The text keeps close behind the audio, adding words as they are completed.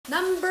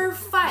Number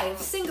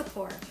 5,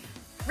 Singapore.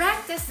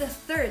 Ranked as the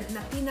third na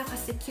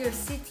pinaka-secure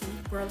city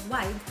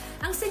worldwide,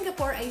 ang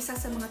Singapore ay isa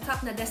sa mga top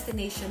na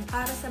destination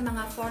para sa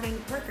mga foreign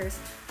workers,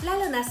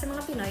 lalo na sa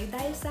mga Pinoy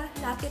dahil sa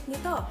lapit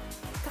nito.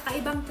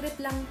 Kakaibang trip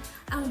lang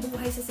ang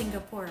buhay sa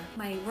Singapore.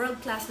 May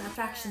world-class na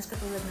attractions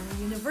katulad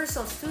ng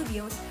Universal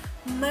Studios,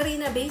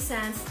 Marina Bay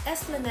Sands,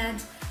 Esplanade,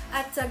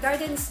 at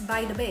Gardens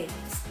by the Bay.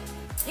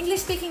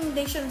 English-speaking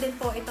nation din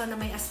po ito na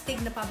may astig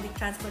na public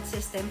transport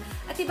system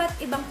at iba't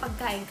ibang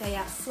pagkain kaya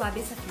swabe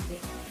sa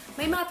feeling.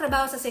 May mga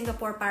trabaho sa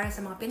Singapore para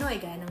sa mga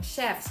Pinoy gaya ng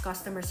chefs,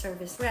 customer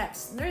service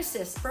reps,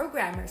 nurses,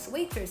 programmers,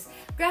 waiters,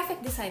 graphic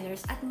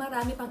designers at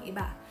marami pang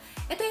iba.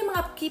 Ito yung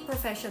mga key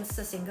professions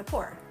sa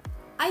Singapore.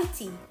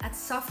 IT at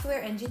software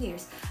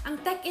engineers. Ang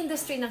tech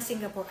industry ng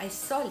Singapore ay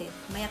solid.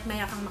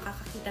 Maya't-maya kang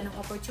makakakita ng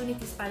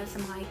opportunities para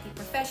sa mga IT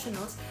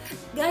professionals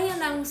gaya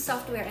ng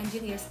software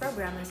engineers,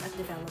 programmers at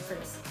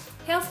developers.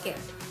 Healthcare.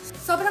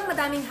 Sobrang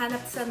madaming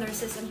hanap sa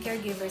nurses and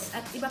caregivers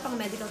at iba pang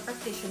medical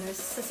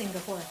practitioners sa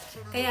Singapore.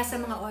 Kaya sa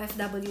mga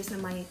OFWs na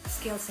may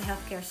skills sa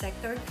healthcare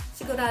sector,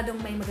 siguradong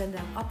may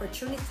magandang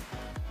opportunity.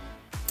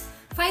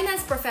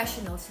 Finance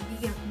professionals.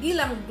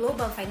 Bilang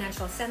global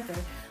financial center,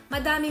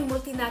 madaming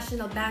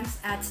multinational banks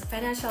at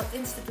financial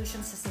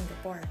institutions sa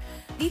Singapore.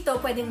 Dito,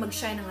 pwedeng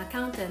mag-shine ng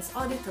accountants,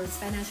 auditors,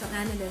 financial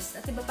analysts,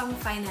 at iba pang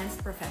finance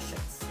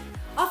professions.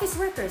 Office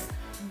workers,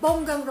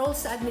 bonggang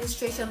roles sa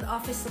administration and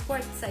office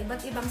support sa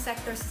iba't ibang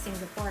sectors sa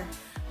Singapore.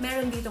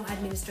 Meron ditong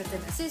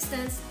administrative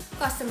assistants,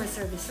 customer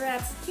service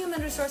reps, human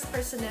resource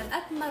personnel,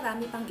 at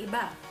marami pang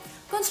iba.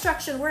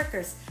 Construction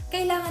workers.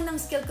 Kailangan ng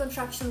skilled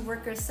construction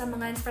workers sa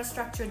mga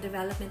infrastructure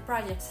development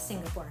projects sa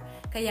Singapore.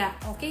 Kaya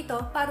okay to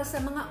para sa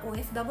mga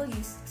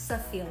OFWs sa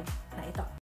field na ito.